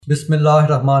Bismillahir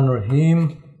Rahmanir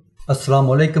Rahim.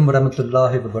 Assalamu alaikum wa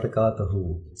rahmatullahi wa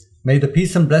barakatuhu. May the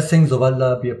peace and blessings of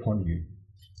Allah be upon you.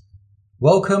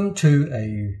 Welcome to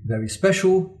a very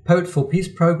special Poets for Peace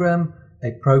program,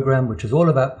 a program which is all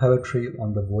about poetry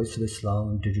on the Voice of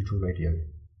Islam digital radio.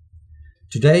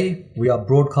 Today we are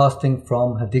broadcasting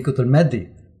from Hadiqatul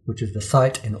Mehdi, which is the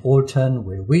site in Alton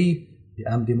where we, the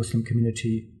Ahmadi Muslim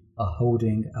community, are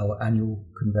holding our annual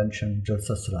convention,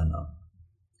 Jalsa Salana.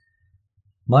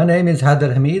 My name is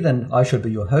Haider Hamid and I shall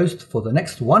be your host for the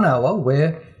next 1 hour,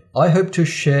 where I hope to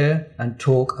share and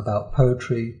talk about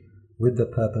poetry with the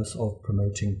purpose of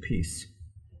promoting peace.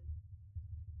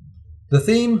 The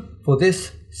theme for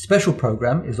this special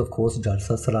program is, of course,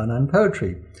 Jalsa Salana and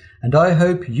poetry, and I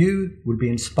hope you will be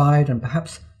inspired and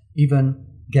perhaps even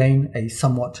gain a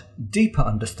somewhat deeper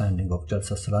understanding of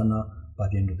Jalsa Salana by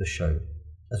the end of the show,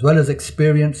 as well as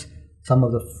experience some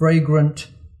of the fragrant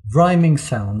rhyming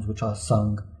sounds which are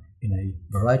sung in a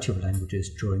variety of languages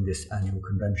during this annual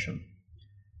convention.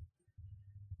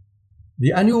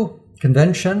 The annual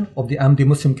convention of the Ahmadi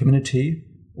Muslim community,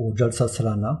 or Jalsa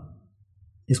Salana,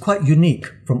 is quite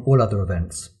unique from all other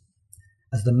events,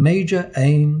 as the major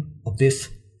aim of this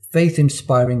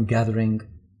faith-inspiring gathering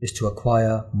is to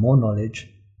acquire more knowledge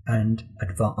and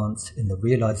advance in the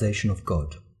realization of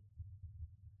God.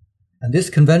 And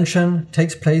this convention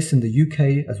takes place in the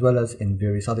UK as well as in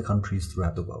various other countries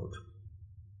throughout the world.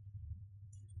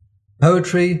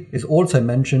 Poetry is also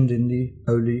mentioned in the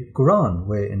Holy Quran,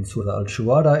 where in Surah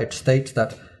Al-Shu'ara it states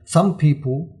that some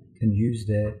people can use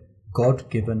their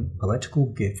God-given poetical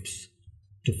gifts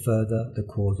to further the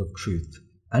cause of truth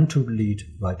and to lead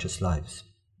righteous lives.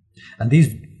 And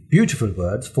these beautiful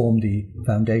words form the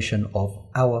foundation of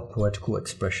our poetical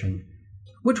expression,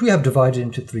 which we have divided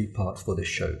into 3 parts for this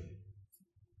show.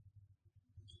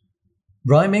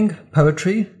 Rhyming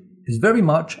poetry is very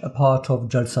much a part of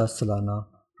Jalsa Salana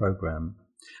program,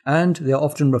 and they are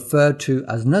often referred to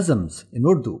as nazms in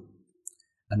Urdu.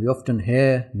 And we often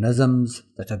hear nazms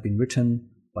that have been written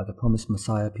by the promised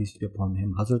Messiah, peace be upon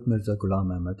him, Hazrat Mirza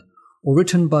Ghulam Ahmad, or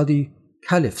written by the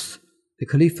caliphs, the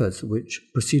caliphs which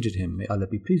preceded him, may Allah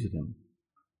be pleased with him.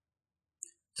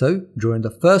 So, during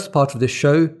the first part of this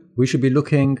show, we should be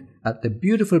looking at the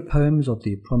beautiful poems of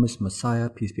the promised Messiah,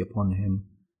 peace be upon him,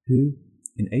 who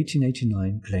in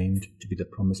 1889 claimed to be the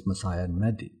promised Messiah and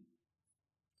Mahdi.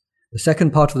 The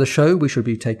second part of the show, we shall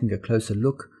be taking a closer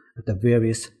look at the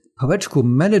various poetical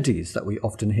melodies that we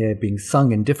often hear being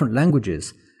sung in different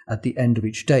languages at the end of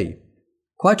each day,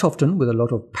 quite often with a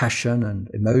lot of passion and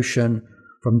emotion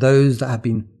from those that have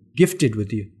been gifted with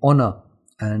the honor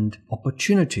and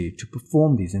opportunity to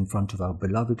perform these in front of our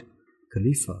beloved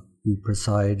Khalifa, who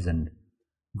presides and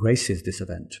graces this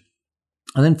event.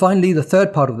 And then finally, the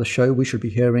third part of the show, we should be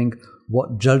hearing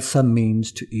what Jalsa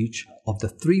means to each of the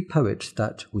 3 poets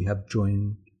that have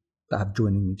joining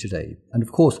me today. And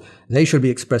of course, they shall be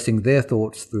expressing their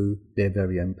thoughts through their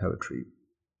very own poetry.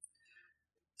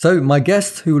 So my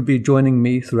guests who will be joining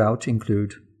me throughout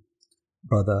include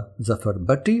Brother Zafar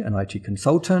Bhatti, an IT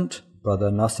consultant, Brother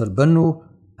Nasser Bannu,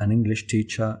 an English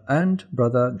teacher, and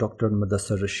Brother Dr.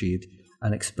 Mudassar Rashid,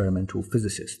 an experimental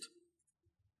physicist.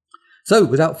 So,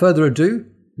 without further ado,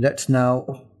 let's now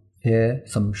hear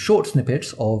some short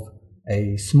snippets of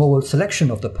a small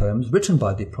selection of the poems written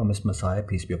by the promised Messiah,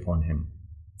 peace be upon him.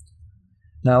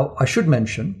 Now, I should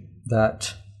mention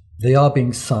that they are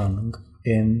being sung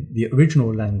in the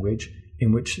original language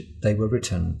in which they were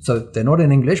written. So, they're not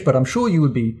in English, but I'm sure you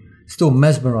would be still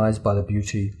mesmerized by the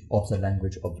beauty of the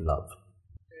language of love.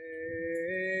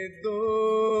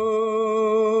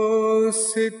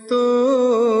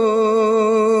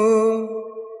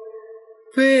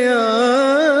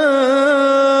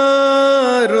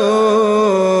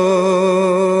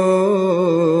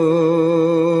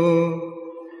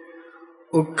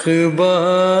 उक़बा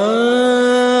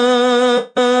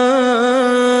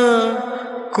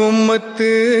कुमत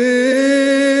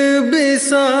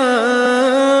बिसारो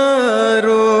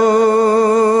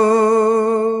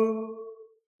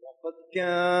वक़द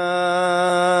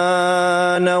कान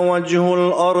वजहुल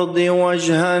अर्दि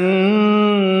वजहन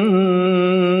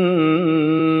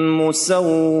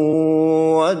मुसव्वदन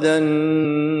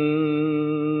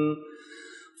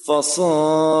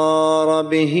فصار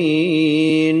به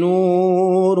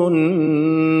نور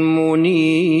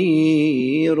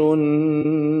منير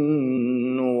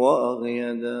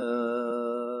وأغيدا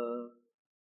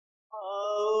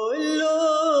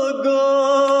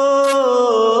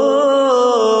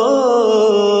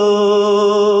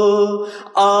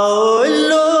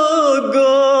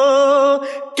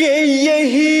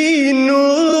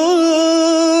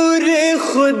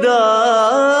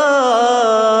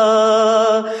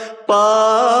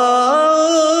पाओगे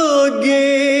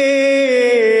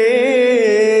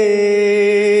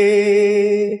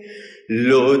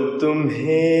लो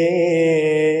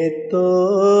तुम्हें तो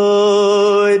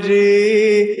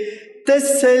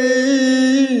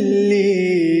तसल्ली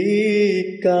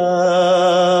का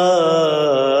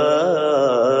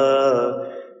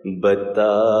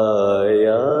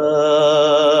बताया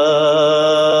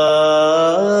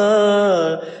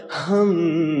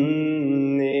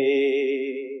हमने।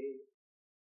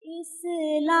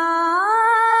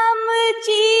 इस्लाम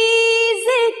चीज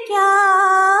क्या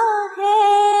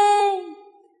है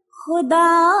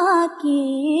खुदा के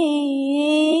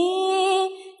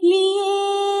लिए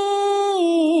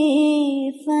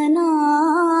फना,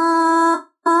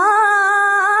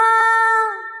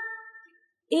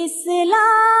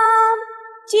 इस्लाम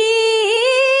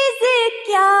चीज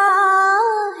क्या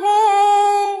है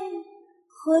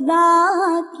खुदा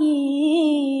के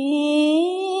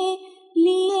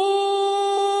लिए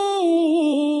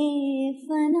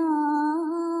फना।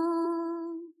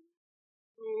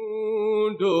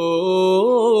 ढूंढो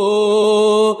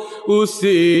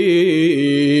उसी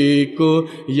को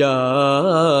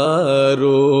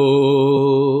यारो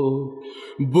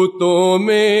बुतों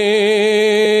में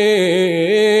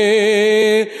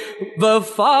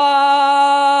वफा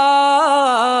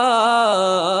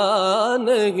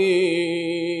नहीं।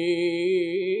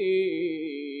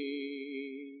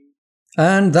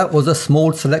 And that was a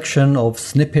small selection of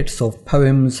snippets of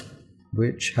poems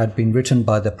which had been written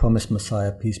by the promised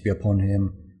Messiah, peace be upon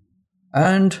him.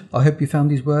 And I hope you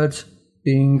found these words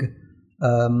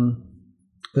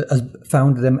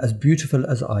found them as beautiful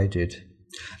as I did.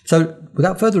 So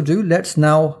without further ado, let's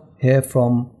now hear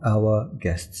from our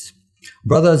guests.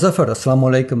 Brother Zafar, Assalamu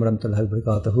alaikum wa rahmatullahi wa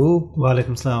barakatuhu. Wa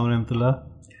alaikum assalam wa rahmatullah.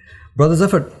 Brother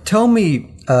Zafar, tell me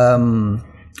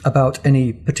about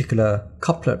any particular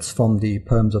couplets from the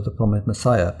poems of the promised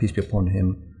Messiah, peace be upon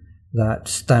him, that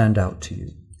stand out to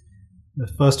you.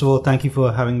 First of all, thank you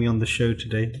for having me on the show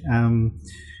today.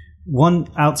 One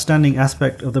outstanding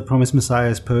aspect of the promised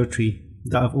Messiah's poetry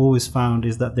that I've always found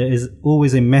is that there is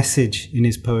always a message in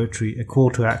his poetry, a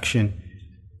call to action,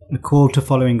 a call to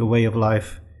following a way of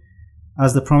life.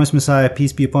 As the promised Messiah,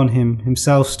 peace be upon him,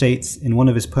 himself states in one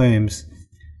of his poems,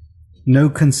 "No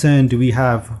concern do we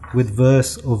have with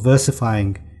verse or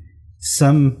versifying.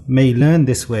 Some may learn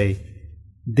this way.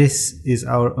 This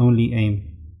is our only aim."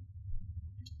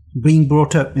 Being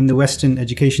brought up in the Western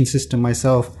education system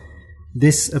myself,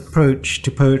 this approach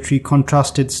to poetry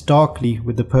contrasted starkly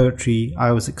with the poetry I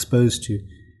was exposed to.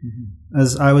 As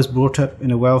I was brought up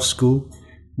in a Welsh school,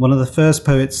 one of the first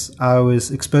poets I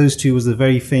was exposed to was the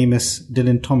very famous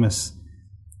Dylan Thomas.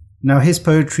 Now his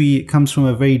poetry comes from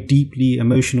a very deeply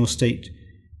emotional state.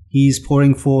 He's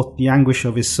pouring forth the anguish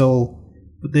of his soul,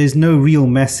 but there's no real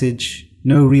message,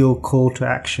 no real call to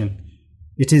action.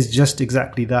 It is just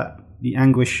exactly that, the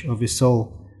anguish of his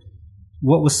soul.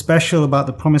 What was special about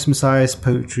the promised Messiah's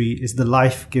poetry is the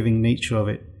life-giving nature of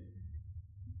it.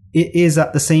 It is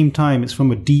at the same time, it's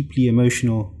from a deeply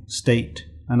emotional state.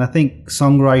 And I think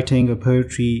songwriting or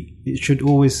poetry, it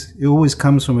always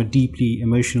comes from a deeply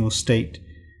emotional state.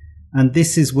 And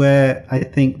this is where I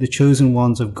think the chosen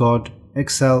ones of God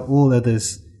excel all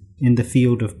others in the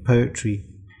field of poetry.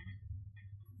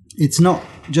 It's not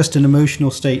just an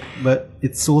emotional state, but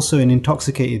it's also an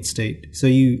intoxicated state. So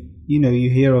you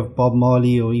hear of Bob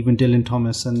Marley or even Dylan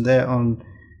Thomas, and they're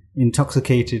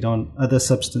intoxicated on other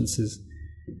substances.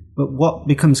 But what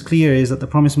becomes clear is that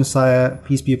the promised Messiah,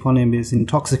 peace be upon him, is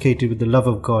intoxicated with the love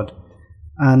of God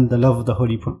and the love of the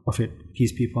Holy Prophet,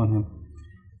 peace be upon him,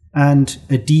 and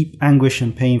a deep anguish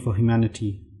and pain for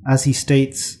humanity. As he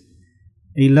states,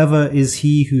 "A lover is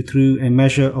he who through a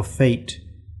measure of fate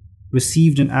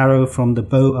received an arrow from the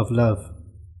bow of love.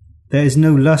 There is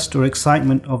no lust or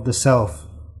excitement of the self.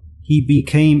 He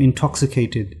became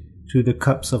intoxicated through the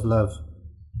cups of love.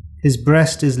 His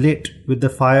breast is lit with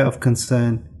the fire of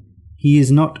concern. He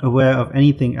is not aware of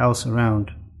anything else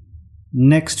around.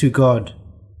 Next to God,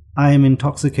 I am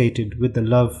intoxicated with the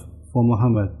love for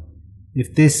Muhammad.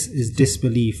 If this is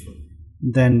disbelief,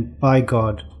 then by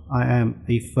God, I am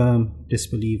a firm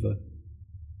disbeliever."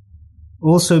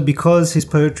 Also, because his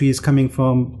poetry is coming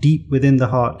from deep within the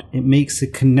heart, it makes a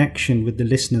connection with the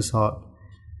listener's heart.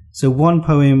 So one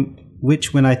poem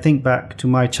which, when I think back to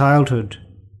my childhood,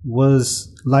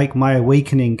 was like my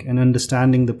awakening and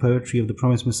understanding the poetry of the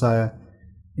promised Messiah,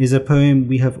 is a poem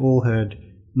we have all heard,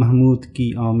 Mahmud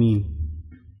Ki Ameen.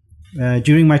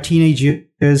 During my teenage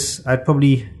years, I'd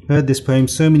probably heard this poem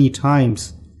so many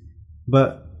times,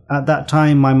 but at that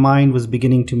time my mind was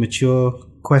beginning to mature,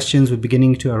 questions were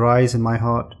beginning to arise in my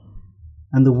heart.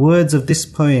 And the words of this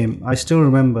poem, I still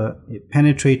remember, it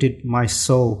penetrated my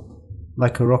soul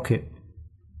like a rocket.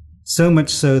 So much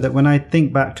so that when I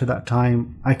think back to that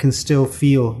time, I can still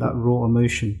feel that raw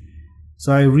emotion.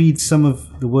 So I read some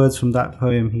of the words from that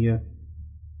poem here.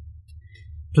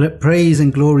 Praise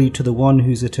and glory to the one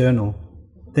who's eternal.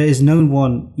 There is no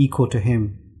one equal to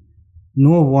him,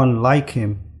 nor one like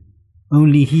him.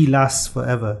 Only he lasts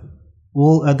forever.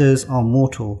 All others are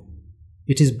mortal.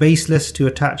 It is baseless to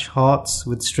attach hearts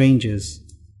with strangers.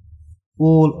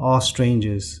 All are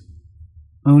strangers.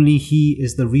 Only he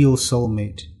is the real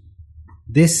soulmate.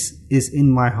 This is in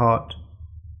my heart.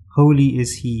 Holy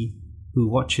is he who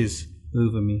watches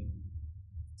over me.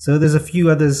 So there's a few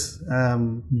others,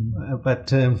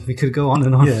 but we could go on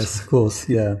and on. Yes, of course,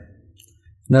 yeah.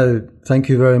 No, thank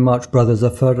you very much, Brother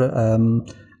Zafar,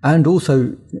 and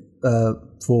also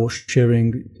for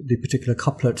sharing the particular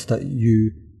couplets that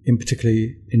you in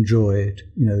particularly enjoyed,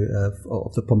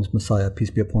 of the Promised Messiah, peace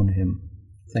be upon him.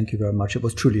 Thank you very much. It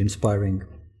was truly inspiring.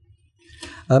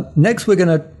 Next, we're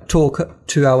going to talk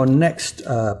to our next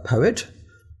poet.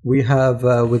 We have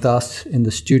with us in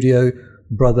the studio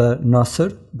Brother Nasser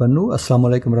Banu. Assalamu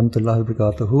alaikum warahmatullahi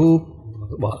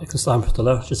wabarakatuh. Wa alaikum assalam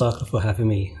warahmatullah. Jazakallah for having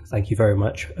me. Thank you very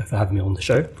much for having me on the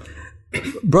show.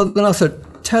 Brother Nasser,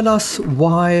 tell us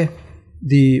why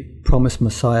the Promised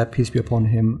Messiah, peace be upon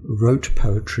him, wrote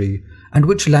poetry, and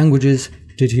which languages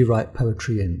did he write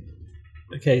poetry in?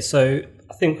 Okay, so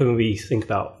I think when we think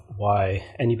about why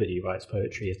anybody writes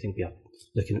poetry, I think we are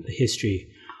looking at the history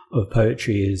of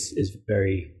poetry is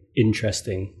very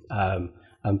interesting.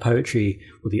 And poetry,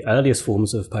 or the earliest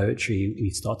forms of poetry, we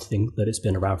start to think that it's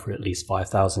been around for at least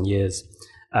 5,000 years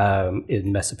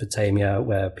in Mesopotamia,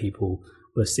 where people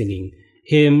were singing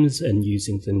hymns and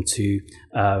using them to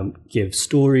give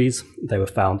stories. They were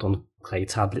found on clay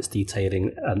tablets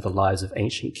detailing the lives of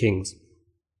ancient kings.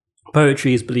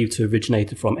 Poetry is believed to have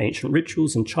originated from ancient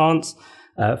rituals and chants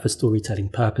for storytelling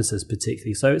purposes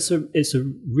particularly. So it's a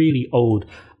really old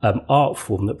art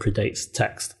form that predates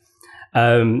text.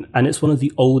 And it's one of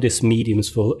the oldest mediums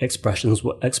for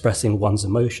expressing one's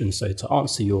emotions. So to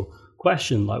answer your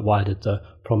question, like why did the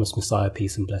Promised Messiah,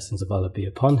 peace and blessings of Allah be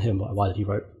upon him, why did he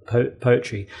write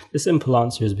poetry? The simple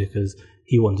answer is because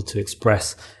he wanted to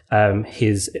express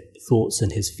his thoughts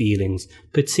and his feelings,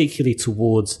 particularly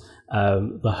towards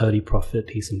the Holy Prophet,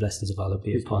 peace and blessings of Allah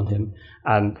be upon him,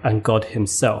 and God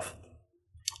himself.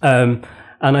 And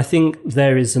I think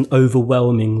there is an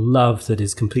overwhelming love that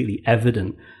is completely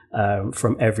evident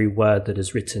from every word that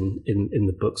is written in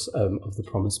the books of the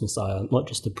Promised Messiah, not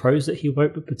just the prose that he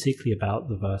wrote, but particularly about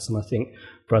the verse. And I think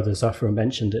Brother Zafar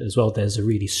mentioned it as well. There's a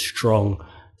really strong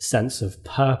sense of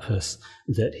purpose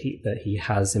that he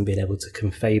has in being able to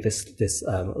convey this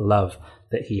love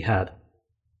that he had.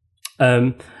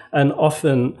 And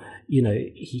often,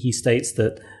 he states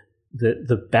that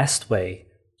the best way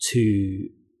to,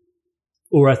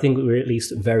 or I think we're at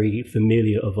least very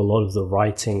familiar of a lot of the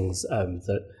writings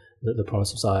that the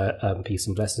Promised Messiah, peace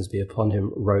and blessings be upon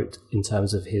him, wrote in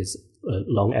terms of his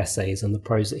long essays and the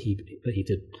prose that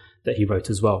he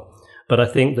wrote as well. But I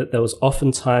think that there was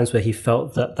often times where he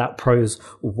felt that prose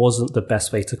wasn't the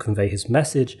best way to convey his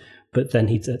message, but then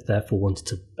he therefore wanted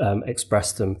to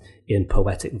express them in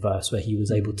poetic verse, where he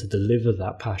was able to deliver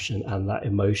that passion and that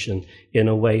emotion in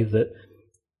a way that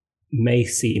may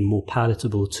seem more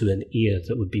palatable to an ear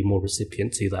that would be more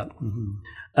recipient to that.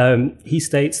 Mm-hmm. He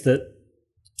states that,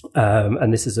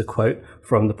 and this is a quote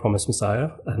from the Promised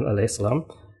Messiah, alayhi salam,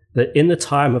 that in the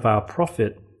time of our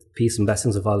Prophet, peace and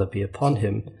blessings of Allah be upon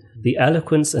him, the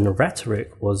eloquence and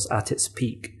rhetoric was at its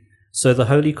peak. So the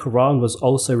Holy Quran was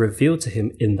also revealed to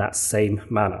him in that same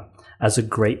manner, as a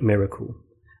great miracle.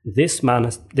 This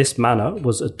manner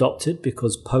was adopted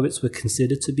because poets were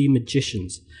considered to be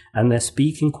magicians, and their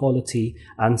speaking quality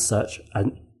and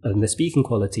their speaking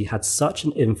quality had such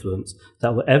an influence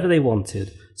that whatever they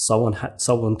wanted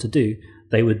someone to do,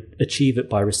 they would achieve it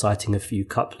by reciting a few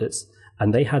couplets,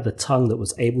 and they had the tongue that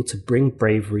was able to bring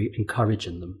bravery and courage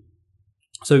in them.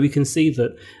 So we can see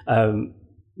that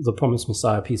the Promised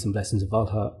Messiah, peace and blessings of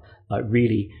Allah,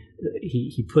 really,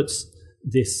 he puts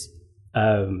this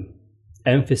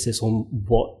emphasis on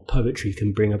what poetry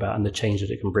can bring about and the change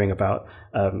that it can bring about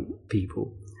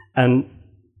people. And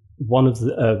one of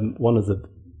the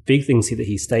big things that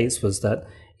he states was that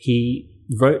he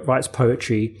writes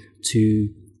poetry to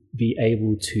be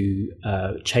able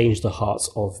to change the hearts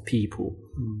of people.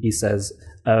 He says,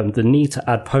 the need to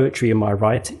add poetry in my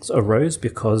writings arose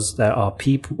because there are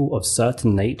people of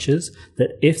certain natures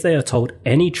that if they are told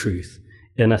any truth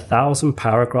in 1,000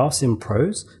 paragraphs in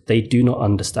prose, they do not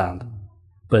understand.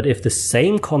 But if the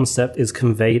same concept is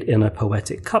conveyed in a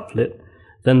poetic couplet,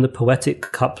 then the poetic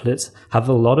couplets have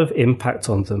a lot of impact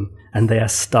on them, and they are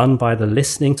stunned by the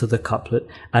listening to the couplet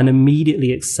and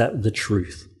immediately accept the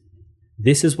truth.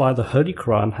 This is why the Holy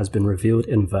Quran has been revealed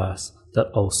in verse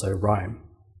that also rhyme.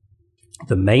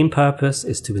 The main purpose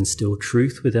is to instill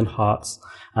truth within hearts,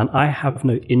 and I have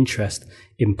no interest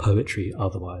in poetry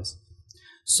otherwise.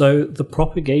 So the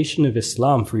propagation of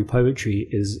Islam through poetry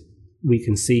is, we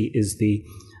can see, is the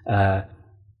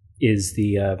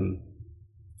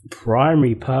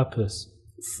primary purpose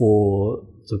for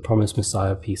the promised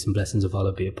Messiah, peace and blessings of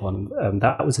Allah be upon him.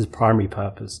 That was his primary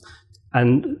purpose.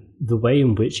 And the way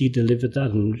in which he delivered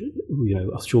that, and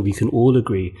I'm sure we can all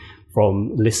agree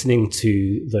from listening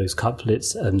to those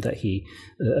couplets that he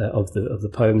of the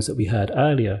poems that we heard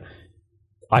earlier.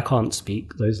 I can't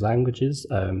speak those languages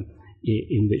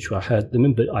in which I heard them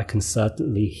in, but I can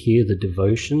certainly hear the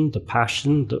devotion, the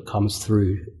passion that comes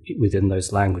through within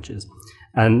those languages,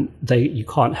 and you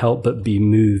can't help but be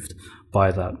moved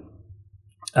by that.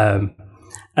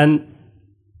 And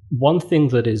one thing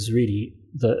that is really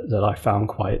that I found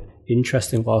quite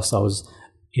interesting whilst I was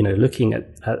looking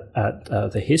at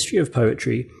the history of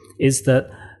poetry is that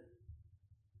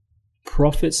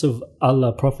prophets of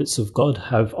Allah, prophets of God,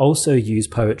 have also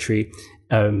used poetry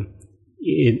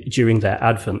during their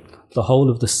advent. The whole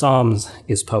of the Psalms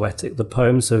is poetic. The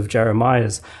poems of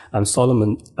Jeremiah's and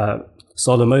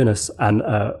Solomonus and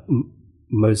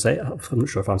Moses, I'm not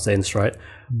sure if I'm saying this right,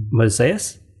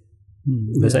 Moses?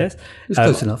 Moses? It's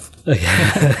close enough.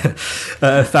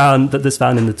 Found in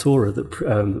the Torah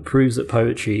that proves that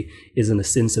poetry isn't a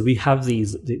sin. So we have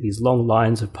these long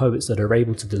lines of poets that are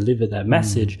able to deliver their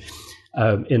message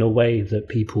in a way that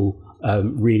people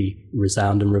really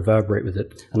resound and reverberate with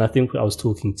it. And I think I was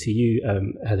talking to you,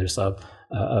 Heather Saab,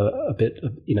 a bit.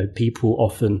 People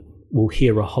often will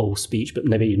hear a whole speech, but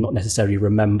maybe not necessarily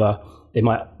remember. They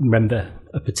might remember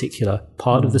a particular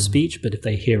part of the speech, but if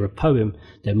they hear a poem,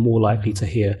 they're more likely to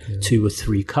hear 2 or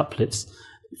 3 couplets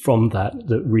from that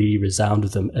really resound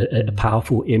with them, a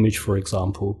powerful image, for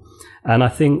example. And I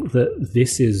think that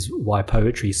this is why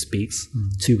poetry speaks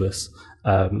to us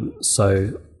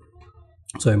so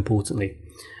importantly.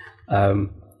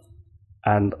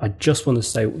 And I just want to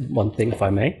say one thing, if I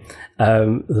may,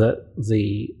 that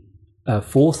the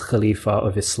 4th Khalifa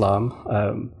of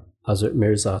Islam, Hazrat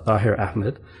Mirza Tahir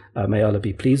Ahmad, may Allah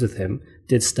be pleased with him,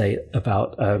 did state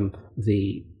about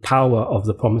the power of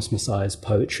the promised Messiah's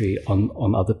poetry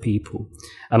on other people.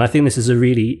 And I think this is a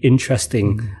really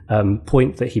interesting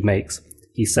point that he makes.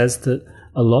 He says that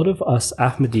a lot of us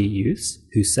Ahmadi youths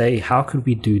who say, how could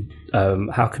we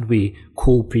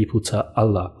call people to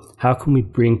Allah? How can we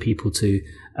bring people to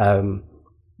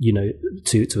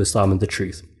Islam and the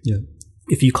truth? Yeah.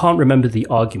 If you can't remember the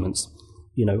arguments,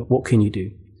 what can you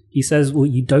do? He says, well,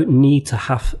 you don't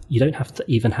have to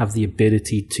even have the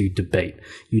ability to debate.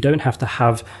 You don't have to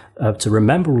have to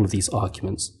remember all of these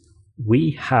arguments.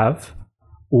 We have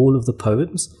all of the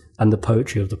poems and the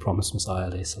poetry of the promised Messiah,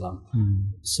 alayhi salam.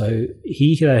 So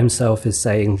he himself is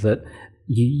saying that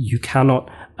you cannot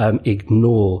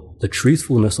ignore the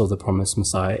truthfulness of the promised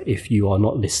Messiah if you are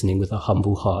not listening with a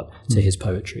humble heart to his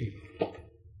poetry.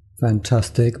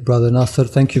 Fantastic. Brother Nasser,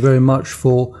 thank you very much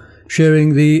for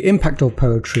sharing the impact of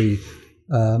poetry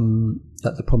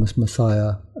that the promised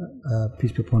Messiah,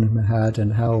 peace be upon him, had,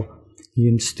 and how he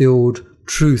instilled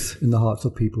truth in the hearts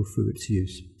of people through its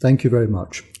use. Thank you very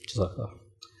much.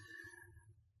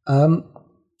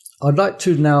 I'd like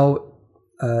to now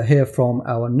hear from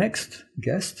our next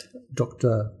guest,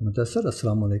 Dr. Mudassir.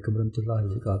 Assalamu alaikum warahmatullahi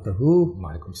wabarakatuh.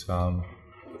 Walaikum salam.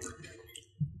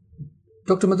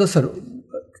 Dr. Mudassir,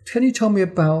 can you tell me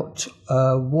about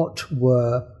what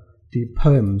were the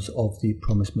poems of the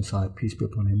promised Messiah, peace be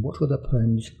upon him? What were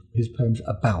his poems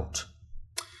about?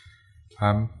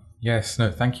 Yes, no,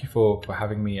 thank you for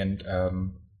having me and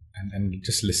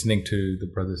just listening to the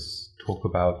brothers talk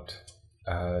about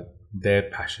their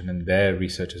passion and their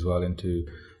research as well into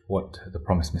what the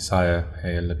promised Messiah,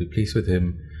 may Allah be pleased with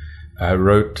him,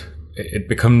 wrote. It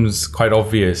becomes quite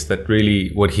obvious that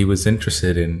really what he was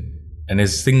interested in, and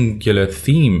his singular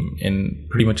theme in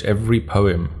pretty much every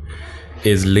poem,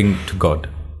 is linked to God.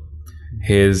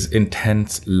 His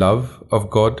intense love of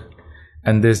God,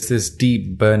 and there's this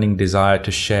deep burning desire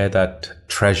to share that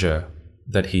treasure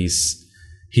that he's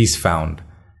found,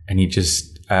 and he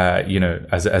just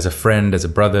as a friend, as a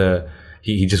brother,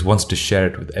 he just wants to share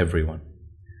it with everyone,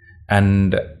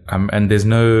 and there's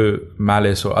no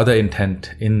malice or other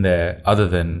intent in there other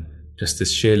than just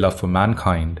this sheer love for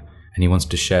mankind, and he wants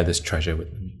to share this treasure with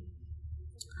them.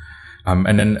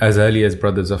 And then, as earlier as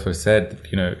Brother Zafar said,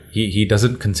 he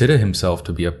doesn't consider himself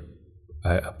to be a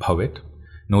poet,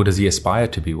 nor does he aspire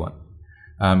to be one.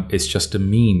 It's just a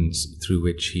means through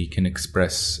which he can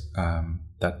express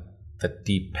that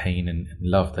deep pain and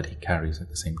love that he carries at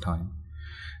the same time.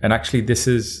 And actually, this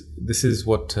is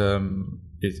what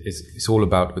it's all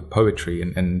about with poetry,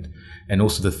 and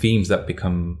also the themes that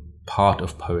become part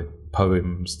of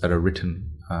poems that are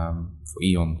written for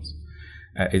eons.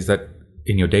 Is that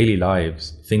in your daily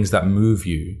lives, things that move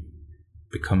you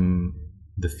become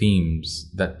the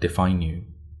themes that define you.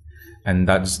 And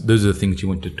those are the things you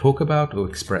want to talk about or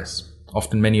express.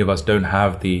 Often many of us don't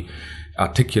have the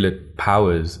articulate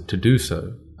powers to do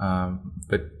so.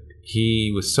 But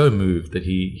he was so moved that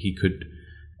he could,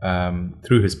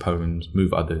 through his poems,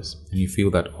 move others. And you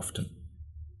feel that often.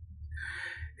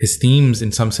 His themes,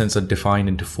 in some sense, are defined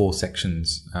into 4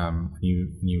 sections when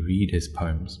you read his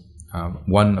poems.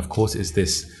 One, of course, is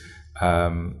this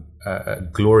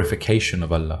glorification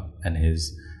of Allah and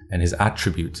his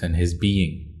attributes and his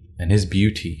being and his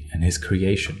beauty and his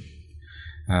creation.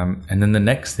 And then the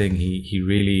next thing he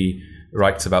really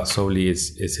writes about solely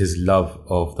is his love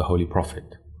of the Holy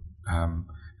Prophet.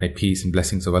 May peace and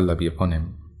blessings of Allah be upon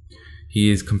him. He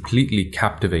is completely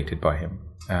captivated by him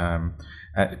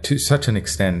to such an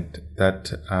extent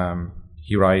that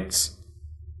he writes,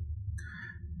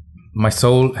 "My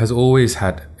soul has always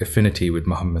had affinity with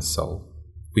Muhammad's soul.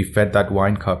 We fed that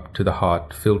wine cup to the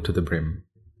heart filled to the brim.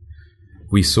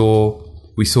 We saw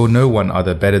no one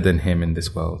other better than him in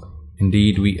this world.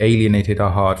 Indeed, we alienated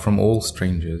our heart from all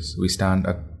strangers. We stand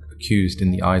accused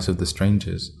in the eyes of the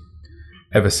strangers,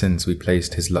 ever since we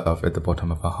placed his love at the bottom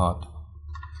of our heart."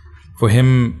 For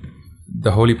him,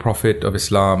 the Holy Prophet of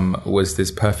Islam was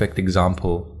this perfect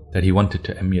example that he wanted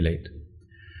to emulate.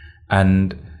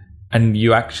 And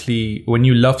you actually, when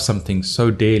you love something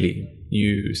so dearly,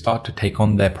 you start to take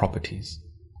on their properties.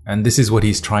 And this is what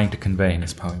he's trying to convey in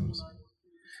his poems.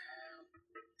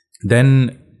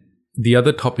 Then the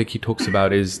other topic he talks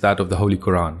about is that of the Holy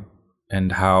Quran,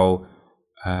 and how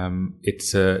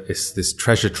it's this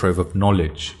treasure trove of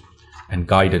knowledge and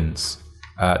guidance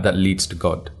that leads to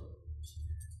God.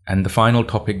 And the final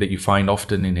topic that you find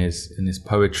often in his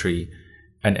poetry,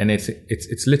 and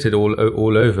it's littered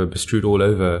all over, bestrewed all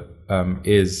over,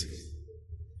 is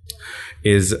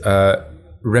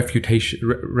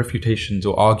refutations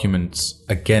or arguments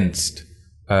against,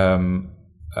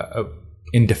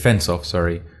 in defense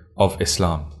of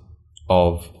Islam,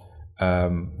 of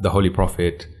the Holy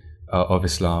Prophet of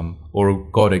Islam, or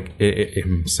God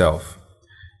himself.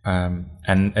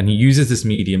 And he uses this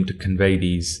medium to convey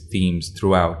these themes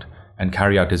throughout and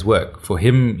carry out his work. For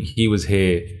him, he was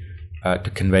here to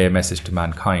convey a message to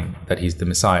mankind that he's the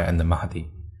Messiah and the Mahdi.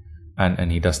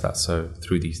 And he does that so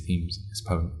through these themes in his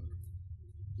poem.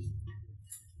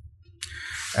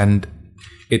 And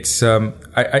it's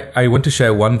I want to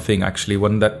share one thing, actually,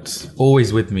 one that's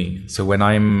always with me. So when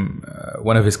I'm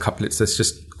one of his couplets, that's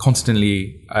just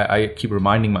constantly I keep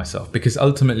reminding myself, because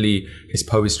ultimately his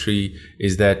poetry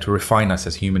is there to refine us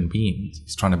as human beings.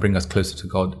 He's trying to bring us closer to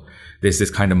God. There's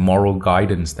this kind of moral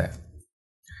guidance there.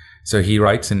 So he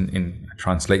writes in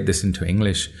translate this into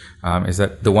English, is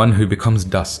that the one who becomes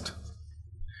dust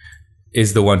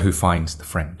is the one who finds the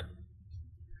friend.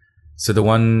 So the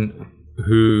one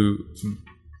who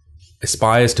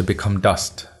aspires to become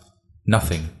dust,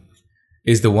 nothing,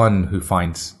 is the one who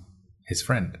finds his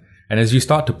friend. And as you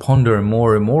start to ponder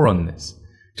more and more on this,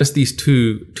 just these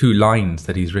two lines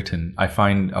that he's written, I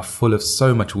find are full of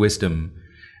so much wisdom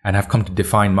and have come to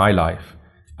define my life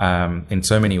in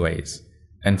so many ways.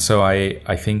 And so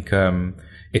I think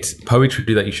it's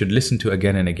poetry that you should listen to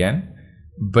again and again,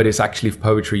 but it's actually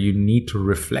poetry you need to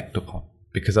reflect upon,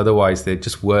 because otherwise they're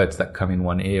just words that come in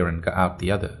one ear and go out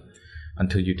the other,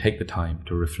 until you take the time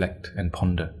to reflect and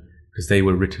ponder, because they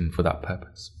were written for that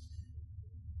purpose.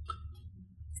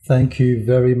 Thank you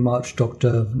very much,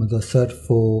 Dr. Mudassar,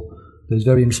 for those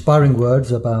very inspiring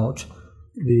words about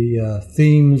the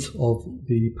themes of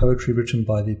the poetry written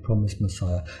by the Promised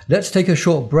Messiah. Let's take a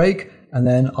short break, and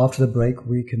then after the break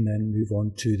we can then move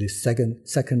on to the second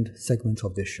segment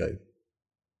of this show.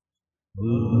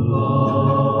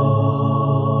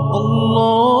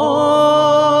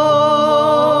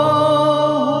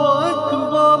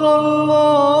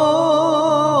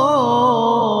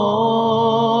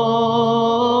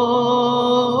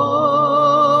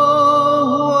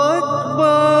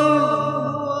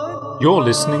 You're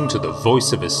listening to the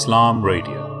Voice of Islam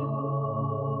Radio,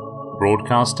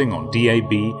 broadcasting on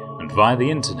DAB and via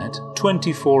the internet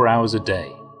 24 hours a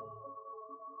day.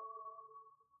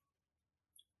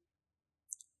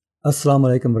 Assalamu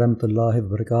alaikum warahmatullahi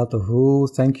wabarakatuh.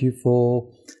 Thank you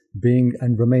for being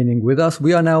and remaining with us.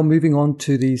 We are now moving on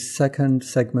to the second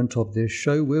segment of this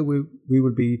show, where we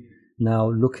will be now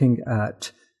looking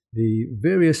at the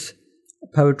various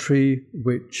poetry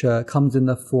which comes in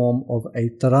the form of a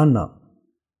tarana.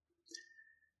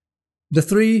 The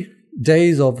 3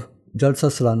 days of Jalsa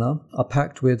Salana are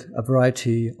packed with a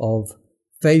variety of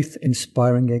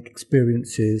faith-inspiring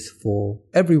experiences for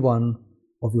every one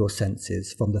of your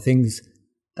senses, from the things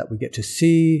that we get to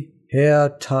see, hear,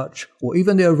 touch, or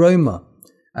even the aroma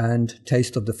and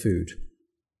taste of the food.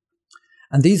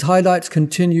 And these highlights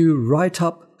continue right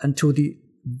up until the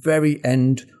very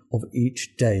end of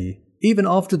each day, even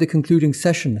after the concluding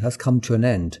session has come to an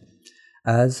end,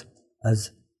 as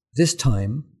this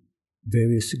time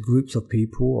various groups of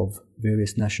people of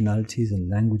various nationalities and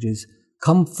languages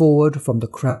come forward from the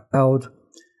crowd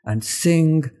and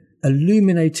sing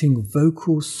illuminating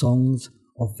vocal songs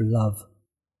of love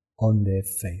on their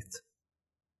faith.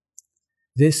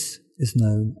 This is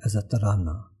known as a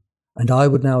tarana, and I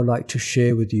would now like to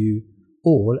share with you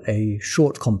all a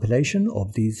short compilation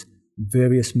of these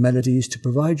various melodies to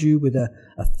provide you with a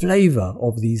flavour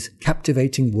of these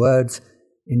captivating words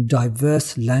in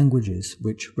diverse languages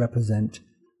which represent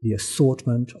the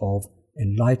assortment of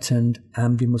enlightened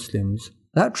Ahmadi Muslims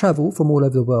that travel from all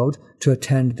over the world to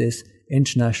attend this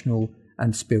international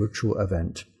and spiritual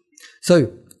event.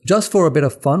 So, just for a bit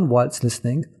of fun whilst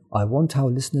listening, I want our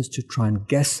listeners to try and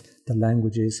guess the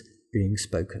languages being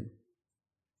spoken.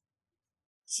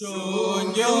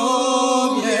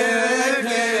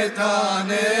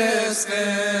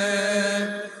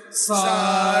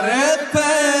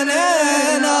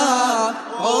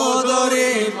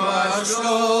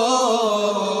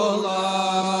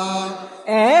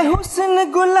 ए हुस्न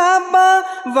गुलाबा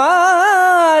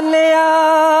वालिया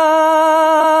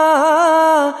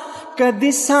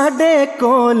कदी साडे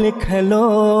कोल खलो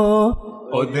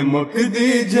ओदे मुख दी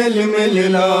जल मिल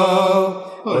लो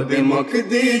ओदे मुख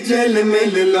दी जल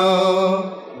मिल लो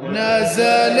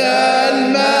نزل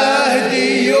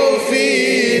المهدي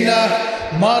فينا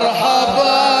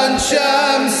مرحبا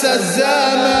شمس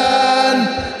الزمان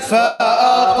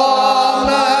فأقام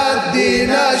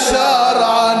الدين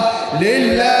شرعا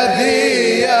للذي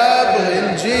يبغي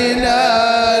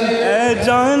الجنان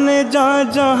जान जा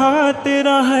जहाँ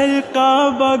तेरा हल्का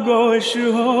बगोश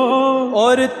हो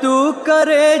और तू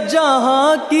करे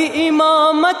जहाँ की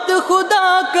इमामत खुदा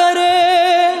करे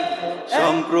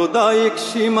সাম্প্রদায়িক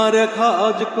সীমারেখা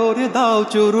আজ করে দাও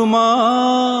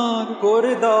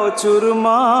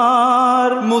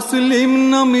চুরমার মুসলিম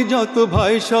নামি যত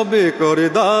ভাই সবে করে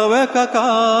দাও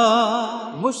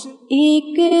একাকার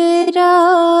एक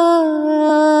रात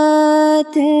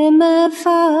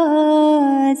मफासिद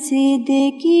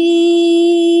की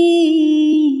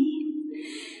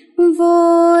वो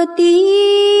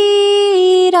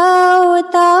तीरा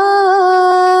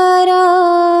उतारा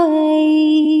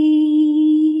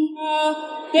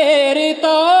तेरी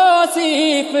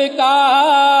तौसीफ का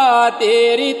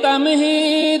तेरी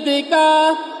तमहीद का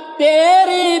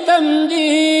तेरी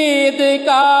तमजीद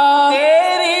का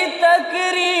तेरी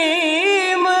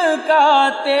तकरीम का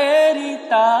तेरी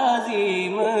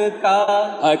ताजीम का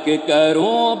हक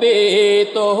करूं भी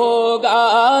तो होगा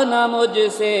न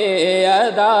मुझसे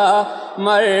अदा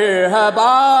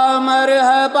मरहबा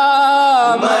मरहबा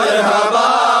मरहबा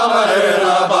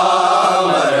मरहबा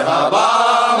मरहबा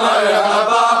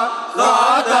मरहबा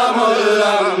खातमुल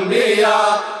अंबिया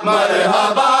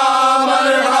मरहबा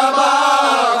मरहबा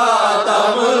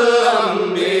खातमुल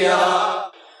अंबिया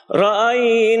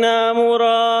رأينا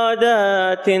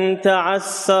مرادات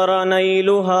تعسر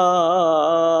نيلها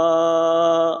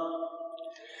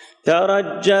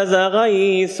ترجز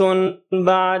غيث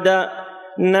بعد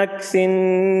نكس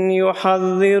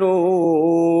يحذر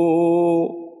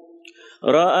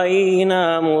رأينا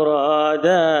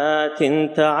مرادات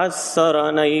تعسر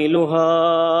نيلها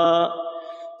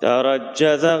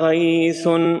ترجز غيث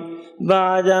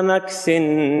بعد مكس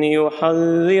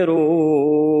يحذر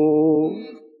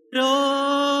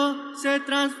se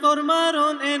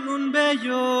transformaron en un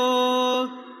bello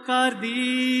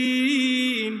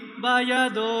jardín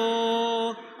vallado.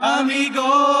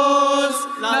 Amigos,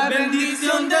 la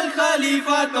bendición del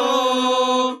califato,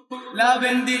 la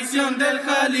bendición del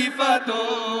califato.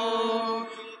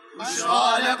 بشرى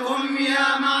لكم يا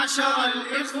معشر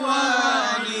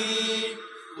الإخوان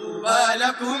طوبى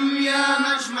لكم يا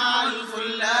مجمع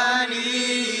الخلان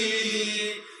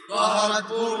ظهرت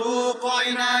بروق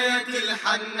عناية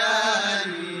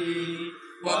الحنان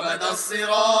وبدا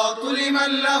الصراط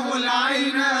لمن له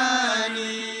العينان.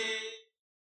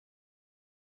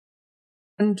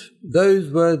 And those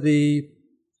were the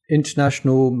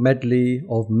international medley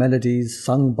of melodies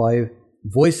sung by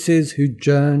voices who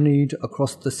journeyed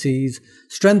across the seas,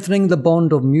 strengthening the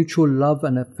bond of mutual love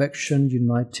and affection,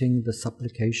 uniting the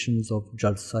supplications of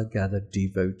Jalsa gathered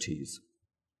devotees.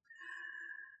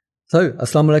 So,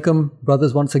 Assalamu alaikum,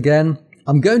 brothers, once again.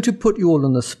 I'm going to put you all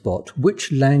on the spot.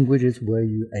 Which languages were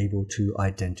you able to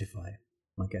identify,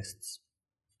 my guests?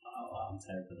 Oh, I'm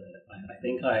terrible at it. I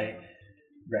think I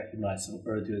recognize some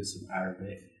Urdu and some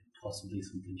Arabic, possibly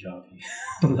some Punjabi.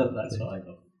 That's what I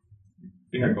got. I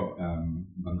think I got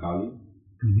Bengali.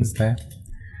 Was there?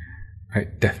 I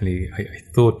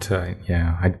thought,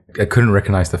 I couldn't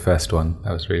recognize the first one.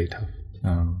 That was really tough.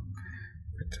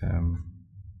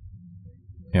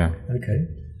 Yeah. Okay.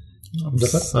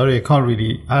 Sorry, I can't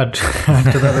really add to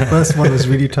that. The first one was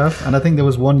really tough, and I think there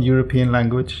was one European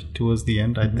language towards the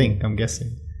end. I'm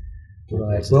guessing.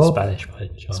 Right. Well, Spanish by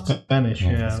chance. Spanish,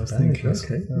 yeah. I was thinking.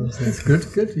 Okay, that's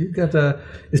good. You got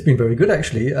it's been very good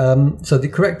actually. So the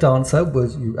correct answer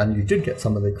was, and you did get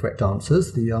some of the correct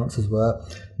answers. The answers were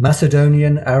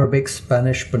Macedonian, Arabic,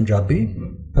 Spanish, Punjabi,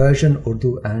 Persian,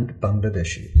 Urdu, and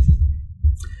Bangladeshi.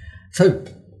 So,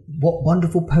 what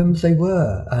wonderful poems they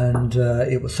were, and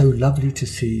it was so lovely to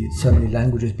see so many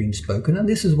languages being spoken. And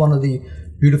this is one of the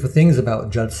beautiful things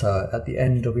about Jalsa. At the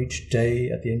end of each day,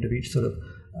 at the end of each sort of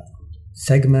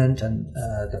segment and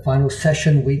the final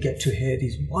session, we get to hear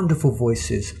these wonderful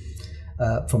voices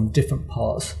from different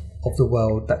parts of the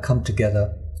world that come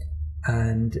together,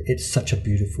 and it's such a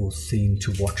beautiful scene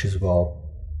to watch as well.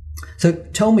 So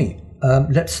tell me,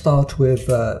 let's start with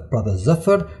Brother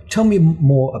Zafar. Tell me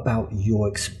more about your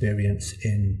experience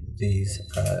in these,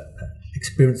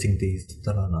 experiencing these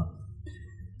Tarana.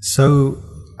 So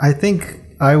I think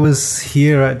I was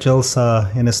here at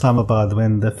Jalsa in Islamabad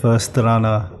when the first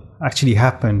Tarana actually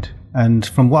happened, and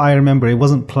from what I remember, it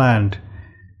wasn't planned.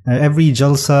 Every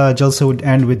Jalsa would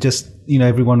end with just,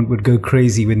 everyone would go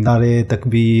crazy with Nare,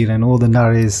 Takbir and all the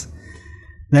Nares.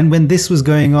 Then when this was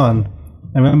going on,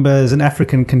 I remember as an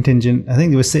African contingent, I think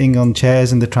they were sitting on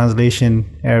chairs in the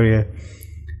translation area.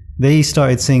 They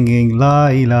started singing La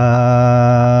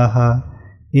ilaha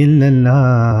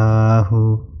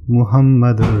illallahu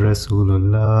Muhammadur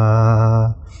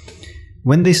Rasulullah.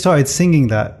 When they started singing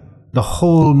that, the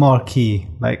whole marquee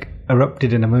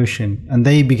erupted in emotion, and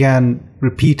they began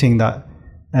repeating that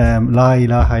La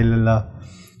ilaha illallah,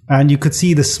 and you could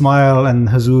see the smile and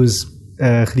Hazur's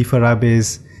Khalifa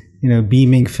Rabi's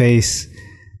beaming face,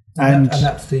 and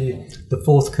that's the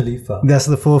fourth Khalifa. That's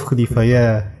the fourth Khalifa,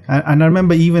 yeah. And I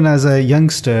remember even as a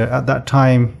youngster at that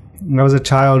time, I was a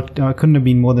child, I couldn't have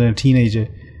been more than a teenager,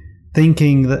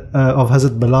 thinking of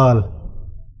Hazrat Bilal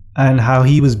and how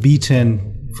he was beaten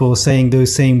for saying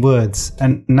those same words,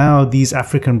 and now these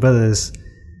African brothers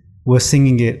were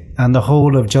singing it, and the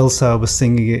whole of Jalsa was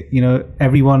singing it.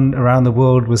 Everyone around the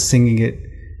world was singing it,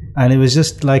 and it was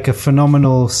just like a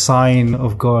phenomenal sign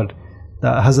of God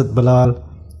that Hazrat Bilal,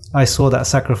 I saw that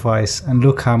sacrifice, and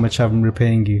look how much I'm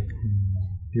repaying you.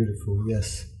 Beautiful,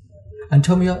 yes. And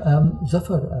tell me,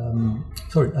 Zafar,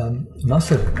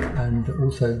 Nasir, and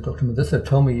also Dr. Mudassir,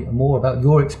 tell me more about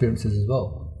your experiences as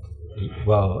well.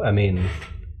 Well,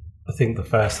 I think the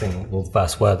first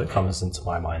word that comes into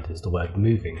my mind is the word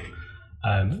moving.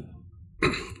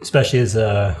 Especially as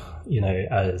a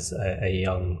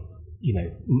young,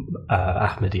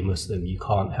 Ahmadi Muslim, you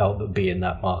can't help but be in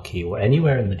that marquee or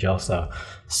anywhere in the Jalsa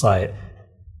site,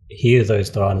 hear those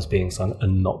Taranas being sung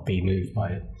and not be moved by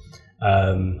it.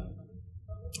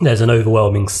 There's an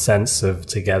overwhelming sense of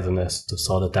togetherness, of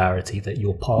solidarity, that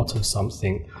you're part of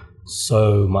something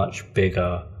so much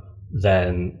bigger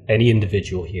than any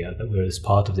individual here, that we're as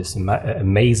part of this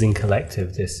amazing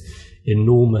collective, this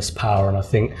enormous power. And I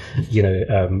think,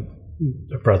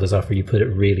 Brother Zafar, you put it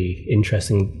really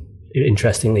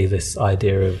interestingly, this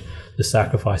idea of the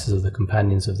sacrifices of the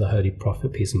companions of the Holy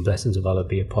Prophet, peace and blessings of Allah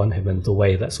be upon him, and the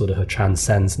way that sort of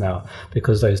transcends now,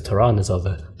 because those Taranas are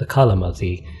the kalama,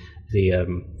 the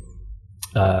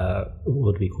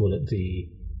what do we call it,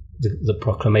 the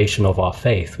proclamation of our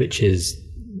faith, which is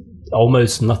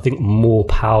almost nothing more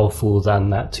powerful than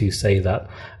that, to say that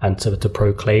and to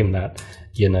proclaim that,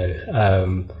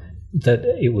 that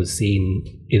it was seen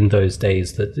in those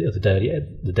days, that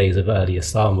the days of early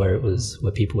Islam, where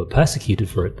people were persecuted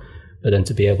for it, but then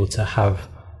to be able to have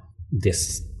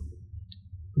this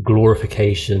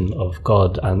glorification of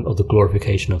God and of the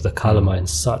glorification of the kalama in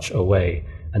such a way,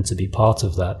 and to be part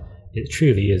of that, it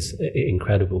truly is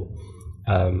incredible.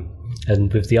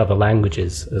 And with the other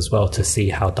languages as well, to see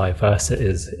how diverse it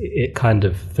is, it kind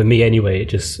of, for me anyway, it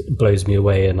just blows me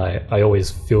away, and I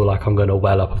always feel like I'm going to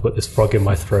well up. I've got this frog in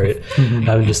my throat.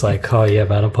 I'm just like, oh yeah,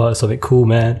 man, I'm part of something cool,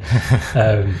 man.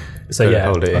 So yeah,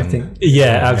 hold it I in. think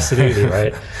absolutely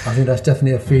right. I think that's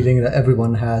definitely a feeling that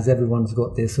everyone has. Everyone's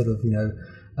got this sort of,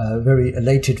 very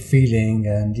elated feeling,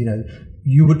 and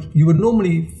you would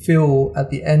normally feel at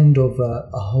the end of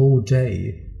a whole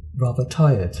day rather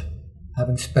tired,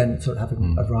 having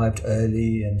arrived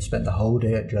early and spent the whole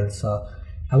day at Jalsa.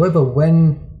 However,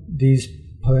 when these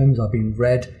poems are being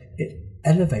read, it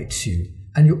elevates you,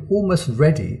 and you're almost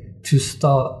ready to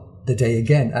start the day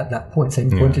again at that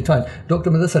same point in time. Dr.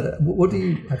 Mudassir, what do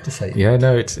you have to say? Yeah,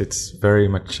 no, it's very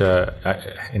much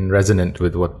in resonant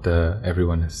with what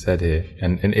everyone has said here,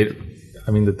 and it. I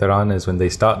mean, the taranas, when they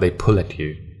start, they pull at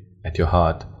you, at your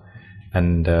heart,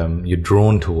 and you're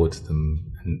drawn towards them.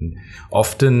 And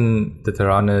often the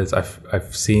taranas,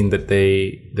 I've seen that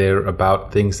they're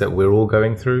about things that we're all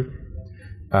going through.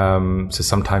 So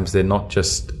sometimes they're not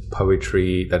just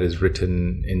poetry that is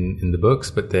written in the books,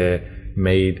 but they're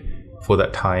made for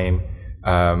that time,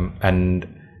 and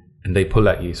they pull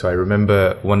at you. So I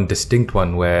remember one distinct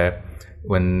one where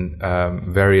when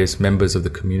various members of the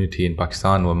community in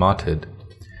Pakistan were martyred,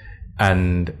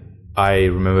 and I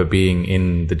remember being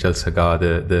in the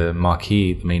Jalsagah, the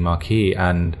main marquee,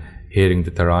 and hearing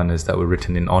the taranas that were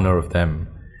written in honor of them,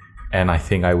 and I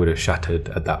think I would have shattered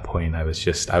at that point. I was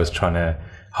trying to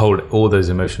hold all those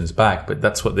emotions back, but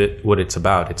that's what it's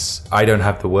about. I don't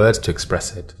have the words to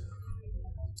express it,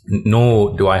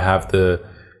 nor do I have the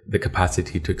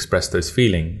capacity to express those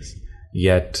feelings.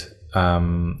 Yet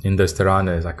in those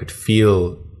taranas, I could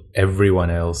feel everyone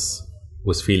else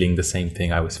was feeling the same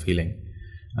thing I was feeling,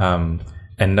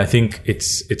 and I think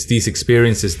it's these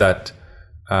experiences that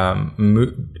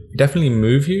definitely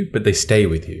move you, but they stay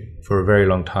with you for a very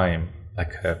long time,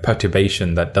 like a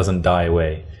perturbation that doesn't die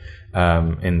away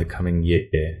in the coming year,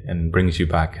 and brings you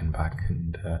back and back.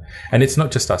 And it's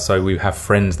not just us. So we have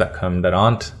friends that come that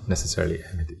aren't necessarily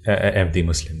Ahmadi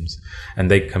Muslims,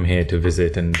 and they come here to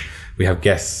visit, and we have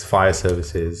guests, fire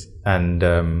services, and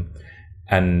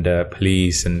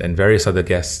police, and various other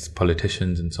guests,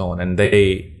 politicians, and so on. And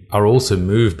they are also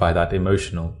moved by that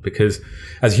emotional, because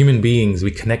as human beings,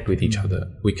 we connect with each other.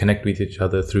 We connect with each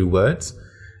other through words,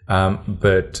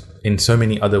 but in so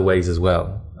many other ways as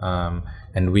well.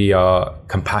 And we are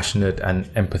compassionate and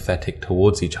empathetic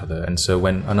towards each other. And so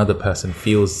when another person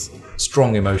feels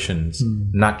strong emotions,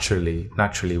 naturally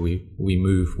we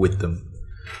move with them.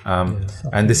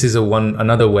 And this is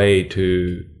another way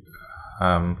to,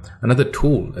 another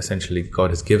tool, essentially, God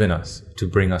has given us to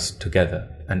bring us together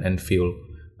and feel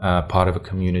part of a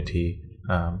community,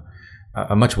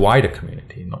 a much wider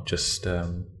community, not just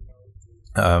within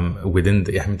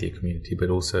the Ahmadiyya community, but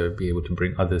also be able to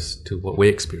bring others to what we're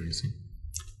experiencing.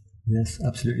 Yes,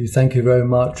 absolutely. Thank you very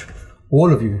much,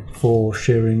 all of you, for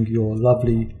sharing your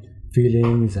lovely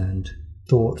feelings and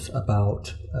thoughts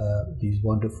about these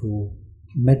wonderful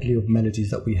medley of melodies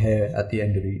that we hear at the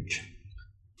end of each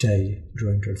day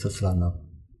during Jalsa Salana,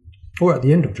 or at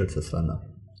the end of Jalsa Salana.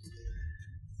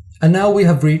 And now we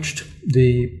have reached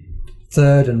the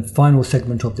third and final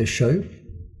segment of this show.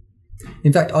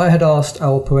 In fact, I had asked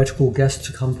our poetical guests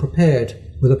to come prepared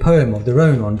with a poem of their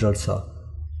own on Jalsa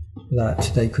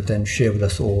that they could then share with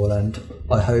us all, and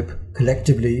I hope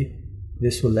collectively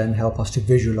this will then help us to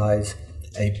visualize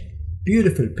a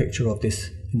beautiful picture of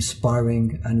this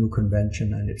inspiring annual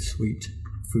convention and its sweet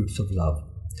fruits of love.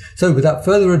 So without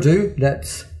further ado,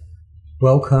 let's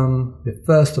welcome the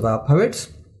first of our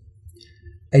poets,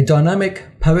 a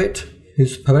dynamic poet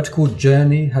whose poetical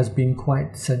journey has been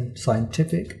quite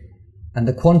scientific, and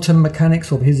the quantum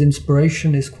mechanics of his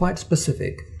inspiration is quite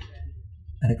specific.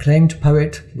 An acclaimed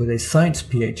poet with a science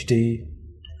PhD,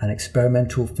 an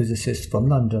experimental physicist from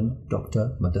London,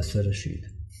 Dr. Mudassir Rashid.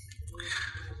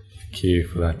 Thank you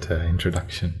for that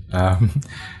introduction.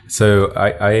 So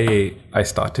I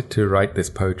started to write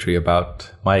this poetry about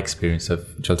my experience of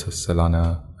Jalsa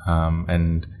Salana,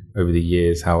 and over the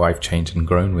years how I've changed and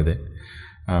grown with it.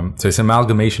 So it's an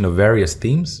amalgamation of various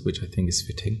themes, which I think is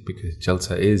fitting, because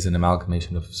Jalsa is an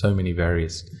amalgamation of so many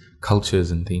various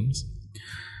cultures and themes.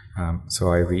 So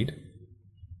I read: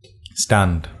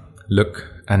 Stand, look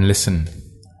and listen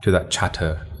to that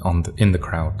chatter in the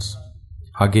crowds.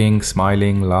 Hugging,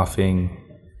 smiling, laughing,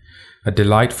 a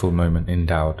delightful moment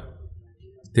endowed.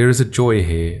 There is a joy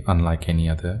here unlike any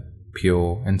other,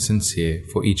 pure and sincere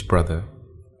for each brother.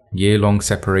 Year-long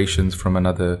separations from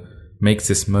another makes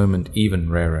this moment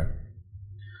even rarer.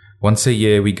 Once a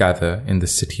year we gather in the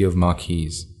city of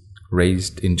marquees.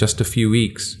 Raised in just a few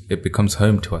weeks, it becomes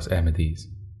home to us Ahmadis.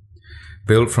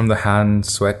 Built from the hand,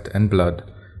 sweat and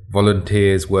blood,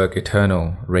 volunteers work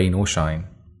eternal, rain or shine,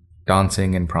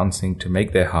 dancing and prancing to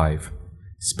make their hive,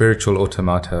 spiritual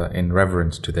automata in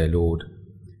reverence to their Lord,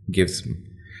 gives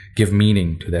give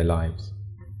meaning to their lives.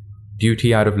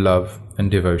 Duty out of love and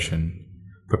devotion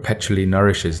perpetually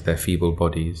nourishes their feeble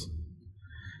bodies.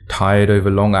 Tired over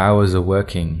long hours of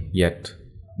working, yet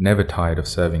never tired of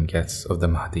serving guests of the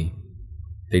Mahdi.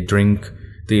 They drink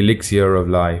the elixir of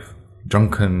life,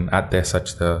 drunken at their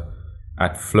sajda,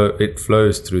 it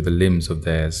flows through the limbs of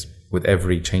theirs with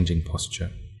every changing posture.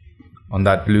 On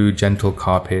that blue, gentle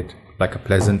carpet, like a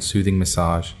pleasant, soothing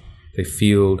massage,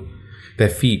 their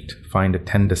feet find a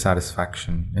tender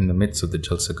satisfaction in the midst of the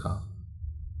Jalsagah.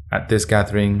 At this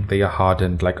gathering, they are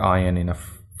hardened like iron in a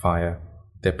fire,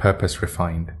 their purpose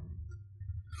refined.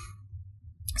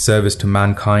 Service to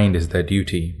mankind is their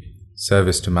duty.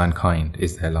 Service to mankind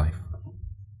is their life.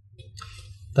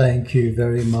 Thank you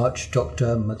very much,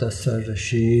 Dr. Mudassir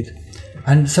Rashid.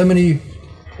 And so many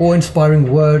awe-inspiring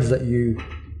words that you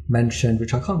mentioned,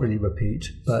 which I can't really repeat,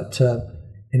 but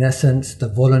in essence, the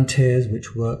volunteers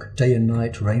which work day and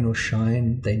night, rain or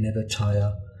shine, they never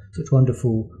tire. Such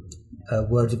wonderful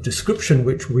words of description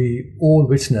which we all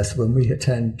witness when we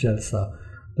attend Jalsa.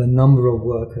 The number of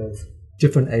workers,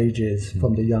 different ages,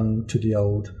 from the young to the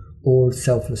old, all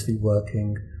selflessly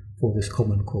working for this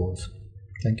common cause.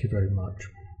 Thank you very much.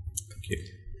 Thank you.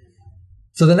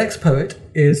 So the next poet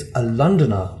is a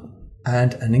Londoner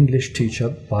and an English teacher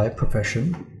by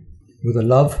profession, with a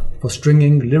love for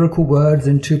stringing lyrical words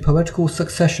into poetical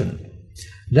succession.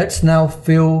 Let's now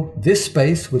fill this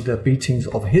space with the beatings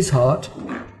of his heart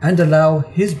and allow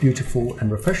his beautiful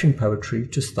and refreshing poetry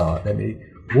to start. Let me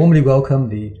warmly welcome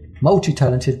the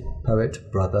multi-talented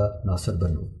poet, Brother Nasser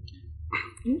Banu.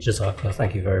 Jazakallah,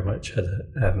 thank you very much,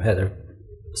 Heather,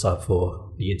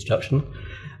 for the introduction.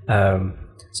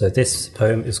 So this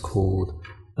poem is called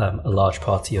A Large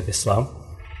Party of Islam.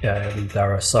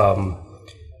 There are some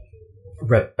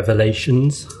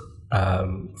revelations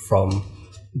from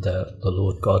the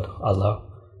Lord God, Allah,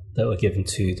 that were given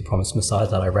to the promised Messiah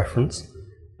that I reference.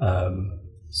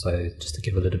 So just to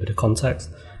give a little bit of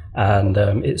context. And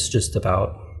it's just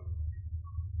about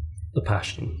the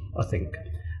passion, I think.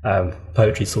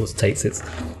 Poetry sort of takes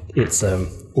its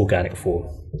organic form.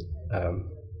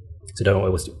 So don't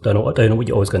know what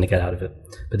you're always going to get out of it.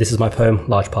 But this is my poem,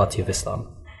 Large Party of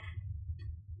Islam.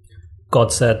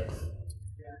 God said,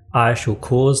 I shall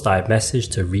cause thy message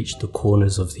to reach the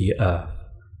corners of the earth,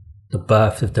 the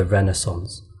birth of the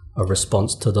Renaissance, a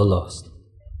response to the lost.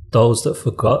 Those that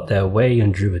forgot their way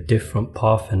and drew a different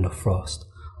path in the frost,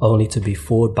 only to be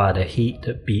fooled by the heat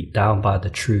that beat down by the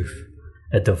truth,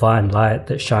 a divine light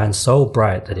that shines so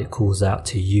bright that it calls out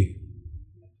to you.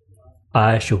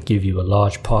 I shall give you a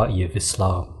large party of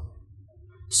Islam.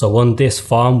 So on this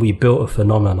farm we built a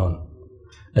phenomenon,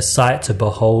 a sight to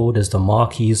behold as the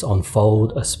marquees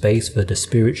unfold, a space for the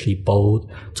spiritually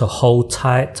bold to hold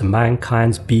tight to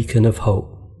mankind's beacon of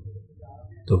hope,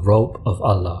 the rope of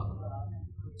Allah.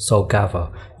 So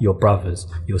gather your brothers,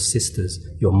 your sisters,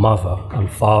 your mother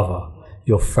and father,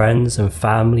 your friends and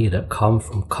family that come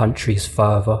from countries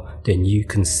further than you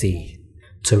can see,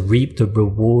 to reap the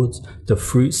rewards, the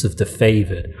fruits of the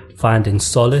favored, finding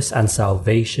solace and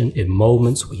salvation in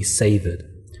moments we savored,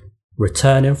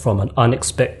 returning from an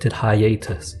unexpected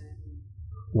hiatus,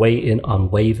 waiting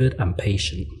unwavered and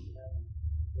patient.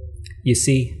 You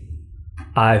see,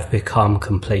 I've become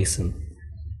complacent,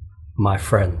 my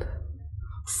friend.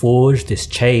 Forge this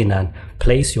chain and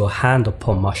place your hand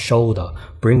upon my shoulder,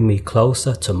 bring me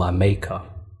closer to my maker.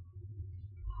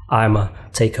 I'ma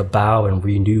take a bow and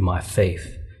renew my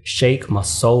faith, shake my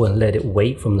soul and let it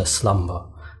wake from the slumber.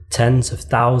 Tens of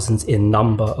thousands in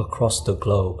number across the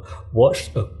globe,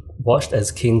 watched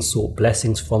as kings sought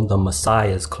blessings from the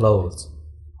Messiah's clothes.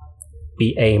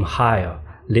 We aim higher,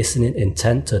 listening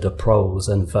intent to the prose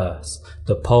and verse,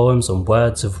 the poems and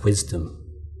words of wisdom.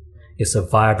 It's a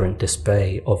vibrant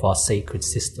display of our sacred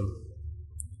system.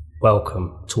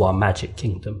 Welcome to our magic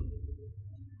kingdom.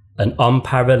 An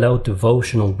unparalleled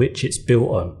devotion on which it's built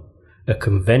on, a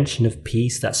convention of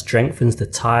peace that strengthens the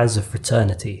ties of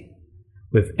fraternity,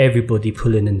 with everybody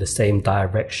pulling in the same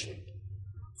direction,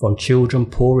 from children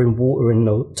pouring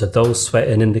water to those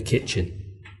sweating in the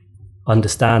kitchen.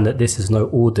 Understand that this is no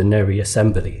ordinary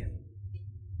assembly.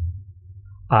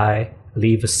 I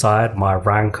leave aside my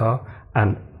rancor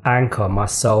and anchor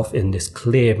myself in this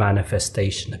clear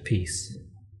manifestation of peace.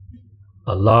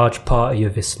 A large party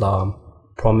of Islam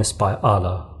promised by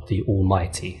Allah the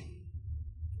Almighty.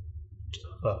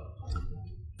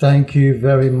 Thank you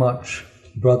very much,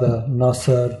 Brother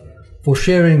Nasser, for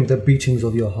sharing the beatings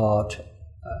of your heart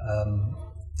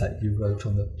that you wrote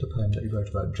on the poem that you wrote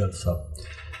about Jalsa.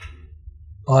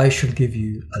 I shall give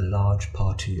you a large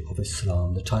party of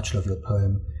Islam, the title of your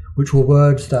poem, which were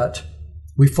words that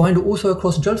we find also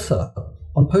across Jalsa.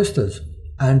 on posters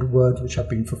and words which have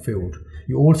been fulfilled.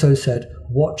 You also said,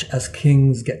 watch as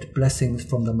kings get blessings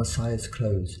from the Messiah's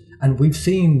clothes. And we've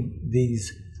seen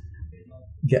these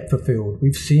get fulfilled.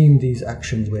 We've seen these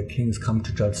actions where kings come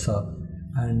to Jalsa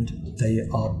and they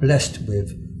are blessed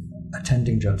with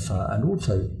attending Jalsa and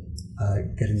also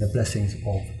getting the blessings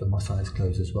of the Messiah's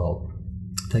clothes as well.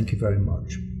 Thank you very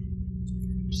much.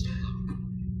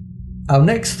 Our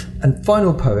next and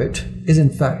final poet is in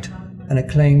fact an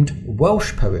acclaimed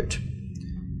Welsh poet.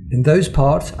 In those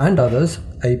parts and others,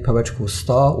 a poetical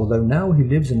star, although now he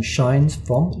lives and shines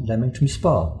from Leamington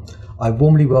Spa. I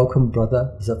warmly welcome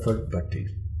Brother Zafar Bhatti.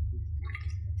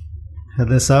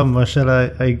 Hello, Sir,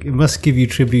 mashallah, I must give you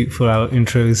tribute for our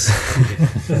intros.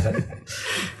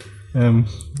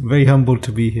 Very humbled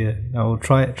to be here. I will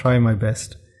try my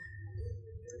best.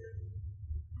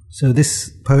 So this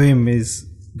poem is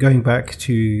going back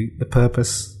to the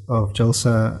purpose of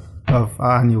Jalsa, of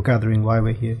our annual gathering, why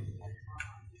we're here.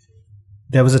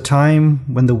 There was a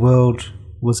time when the world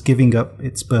was giving up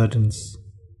its burdens.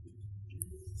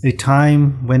 A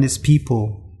time when its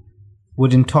people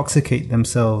would intoxicate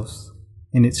themselves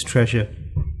in its treasure.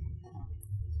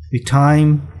 A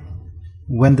time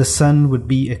when the sun would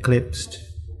be eclipsed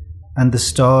and the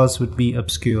stars would be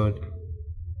obscured.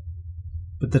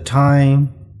 But the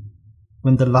time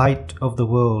when the light of the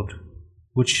world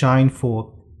would shine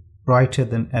forth brighter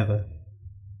than ever,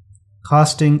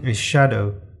 casting a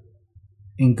shadow,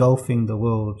 engulfing the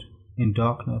world in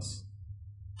darkness.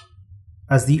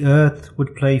 As the earth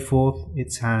would play forth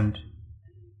its hand,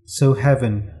 so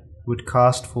heaven would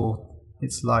cast forth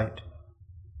its light.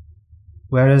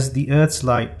 Whereas the earth's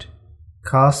light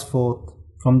casts forth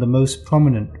from the most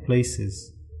prominent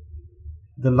places,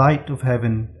 the light of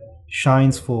heaven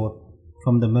shines forth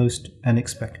from the most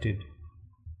unexpected.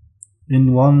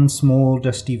 In one small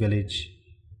dusty village,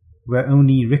 where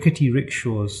only rickety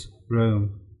rickshaws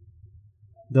roam,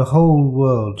 the whole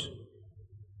world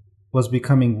was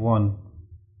becoming one,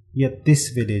 yet this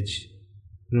village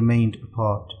remained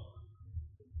apart.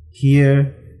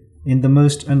 Here, in the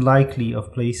most unlikely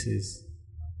of places,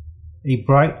 a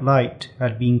bright light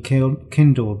had been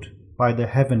kindled by the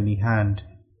heavenly hand,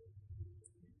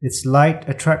 its light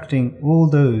attracting all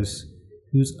those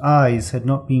whose eyes had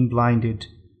not been blinded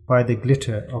by the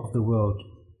glitter of the world.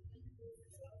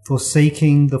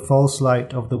 Forsaking the false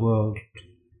light of the world,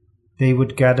 they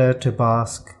would gather to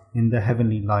bask in the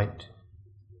heavenly light.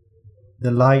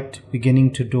 The light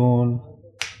beginning to dawn,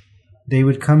 they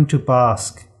would come to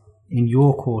bask in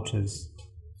your quarters,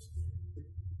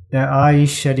 their eyes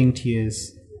shedding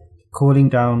tears, calling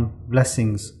down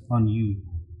blessings on you.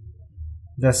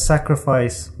 Their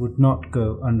sacrifice would not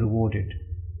go unrewarded.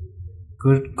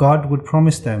 God would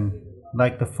promise them,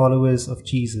 like the followers of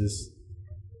Jesus,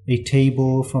 a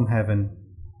table from heaven,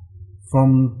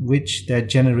 from which their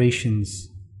generations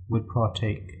would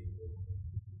partake.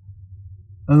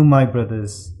 O my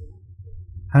brothers,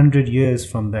 100 years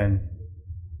from then,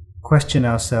 question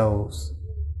ourselves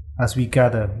as we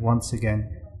gather once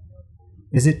again.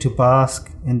 Is it to bask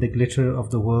in the glitter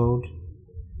of the world,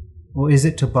 or is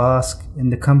it to bask in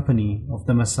the company of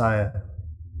the Messiah,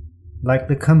 like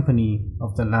the company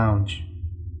of the lounge?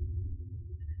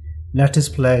 Let us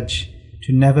pledge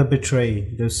to never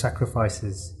betray those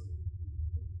sacrifices,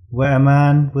 where a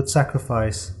man would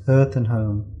sacrifice hearth and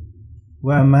home,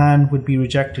 where a man would be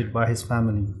rejected by his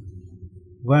family,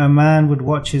 where a man would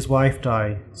watch his wife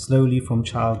die slowly from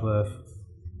childbirth,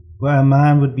 where a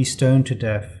man would be stoned to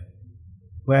death,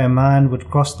 where a man would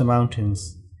cross the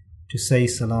mountains to say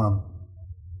salam.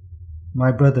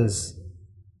 My brothers,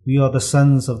 we are the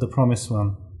sons of the Promised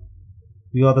One.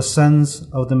 We are the sons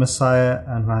of the Messiah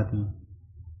and Mahdi.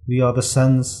 We are the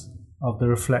sons of the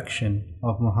reflection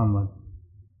of Muhammad.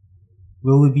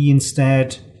 Will we be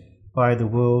ensnared by the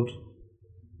world?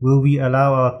 Will we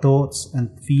allow our thoughts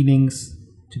and feelings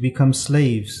to become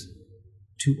slaves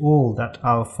to all that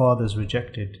our fathers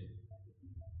rejected?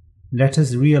 Let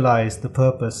us realize the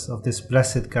purpose of this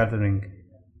blessed gathering.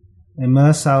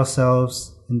 Immerse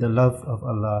ourselves in the love of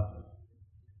Allah.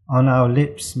 On our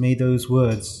lips may those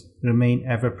words remain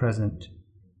ever present.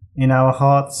 In our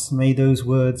hearts may those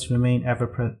words remain ever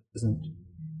present.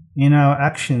 In our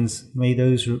actions may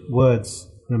those words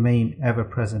remain ever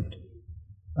present.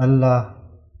 Allah,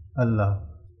 Allah.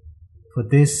 For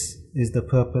this is the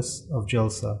purpose of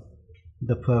Jalsa,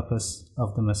 the purpose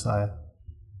of the Messiah.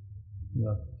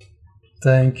 Yeah.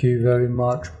 Thank you very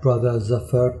much, Brother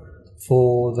Zafar,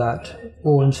 for that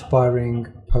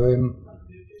awe-inspiring poem.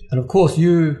 And of course,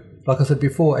 you, like I said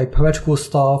before, a poetical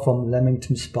star from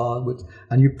Leamington Spa,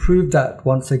 and you proved that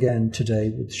once again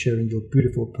today with sharing your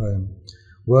beautiful poem.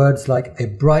 Words like a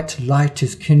bright light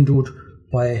is kindled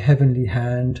by a heavenly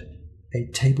hand, a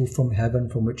table from heaven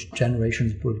from which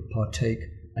generations will partake.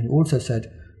 And he also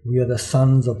said, we are the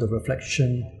sons of the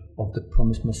reflection of the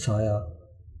promised Messiah,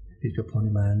 peace be upon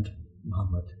him, and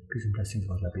Muhammad, peace and blessings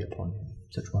of Allah be upon him.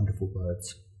 Such wonderful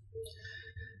words.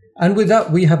 And with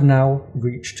that, we have now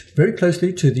reached very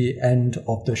closely to the end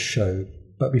of the show.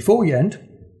 But before we end,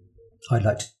 I'd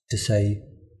like to say,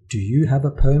 do you have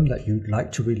a poem that you'd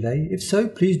like to relay? If so,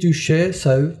 please do share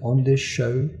so on this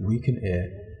show we can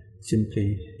air.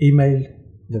 Simply email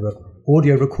the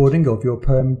audio recording of your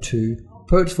poem to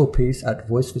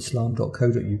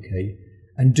poetsforpeace@voiceofislam.co.uk,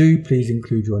 and do please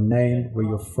include your name, where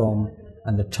you're from,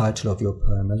 and the title of your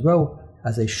poem, as well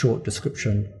as a short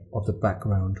description of the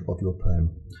background of your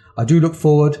poem. I do look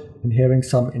forward in hearing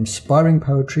some inspiring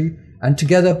poetry, and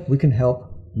together we can help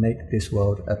make this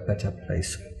world a better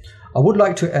place. I would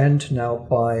like to end now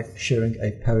by sharing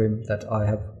a poem that I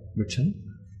have written,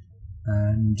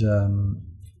 and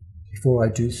before I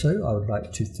do so, I would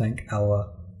like to thank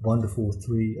our wonderful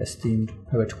three esteemed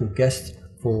poetical guests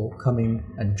for coming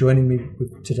and joining me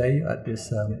today at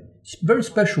this very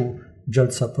special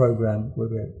Jalsa program where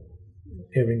we're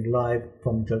airing live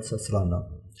from Jalsa Salana.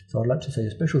 So I'd like to say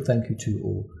a special thank you to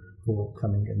all for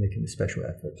coming and making this special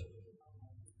effort.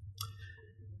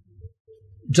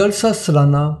 Jalsa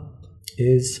Salana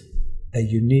is a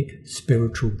unique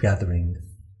spiritual gathering,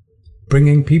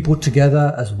 bringing people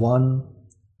together as one,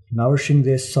 nourishing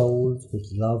their souls with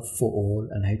love for all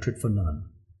and hatred for none.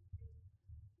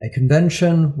 A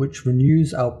convention which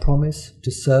renews our promise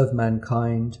to serve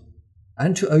mankind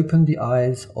and to open the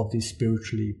eyes of the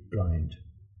spiritually blind.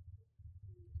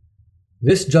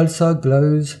 This Jalsa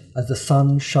glows as the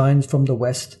sun shines from the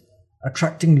west,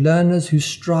 attracting learners who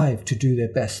strive to do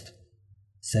their best,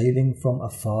 sailing from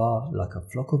afar like a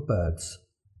flock of birds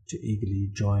to eagerly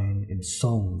join in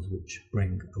songs which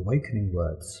bring awakening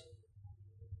words.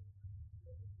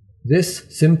 This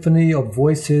symphony of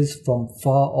voices from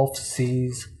far-off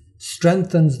seas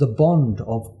strengthens the bond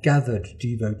of gathered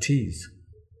devotees,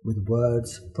 with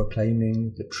words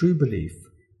proclaiming the true belief,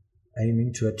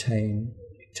 aiming to attain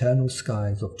eternal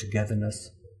skies of togetherness,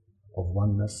 of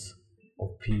oneness,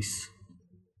 of peace.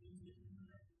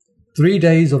 3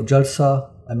 days of Jalsa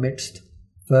amidst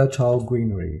fertile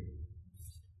greenery,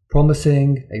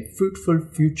 promising a fruitful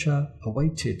future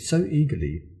awaited so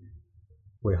eagerly,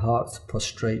 where hearts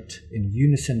prostrate in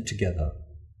unison together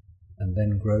and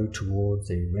then grow towards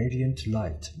a radiant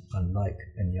light unlike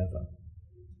any other.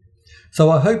 So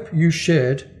I hope you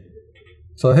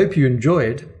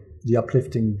enjoyed the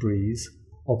uplifting breeze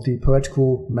of the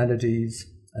poetical melodies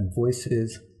and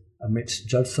voices amidst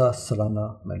Jalsa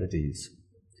Salana melodies.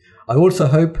 I also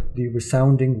hope the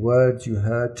resounding words you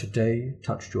heard today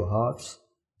touched your hearts,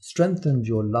 strengthened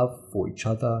your love for each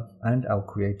other and our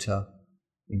Creator,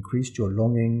 increased your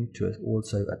longing to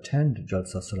also attend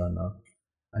Jalsa Salana,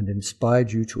 and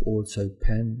inspired you to also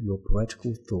pen your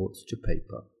poetical thoughts to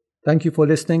paper. Thank you for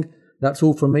listening. That's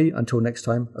all from me. Until next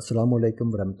time, Assalamu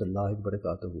alaikum wa rahmatullahi wa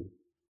barakatuhu.